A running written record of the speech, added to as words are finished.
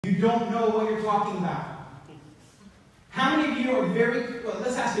you don't know what you're talking about? How many of you are well,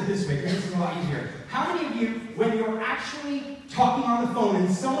 let's ask it this way, because this is a lot easier. How many of you, when you're actually talking on the phone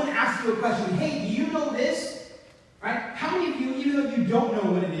and someone asks you a question, hey, do you know this? Right? How many of you, even though you don't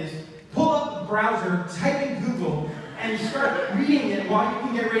know what it is, pull up the browser, type in Google, and start reading it while you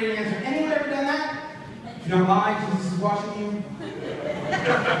can get ready to answer? Anyone ever done that? Do not lie, Jesus is watching you.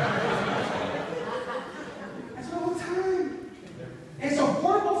 That's all the time. And it's a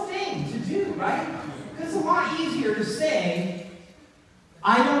horrible thing to do, right? Because it's a lot easier to say,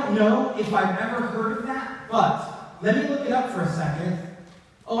 I don't know if I've ever heard of that, but let me look it up for a second.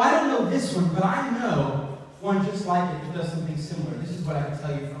 Oh, I don't know this one, but I know one just like it that does something similar. This is what I can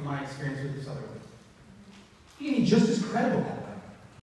tell you from my experience with this other one. You can be just as credible at it.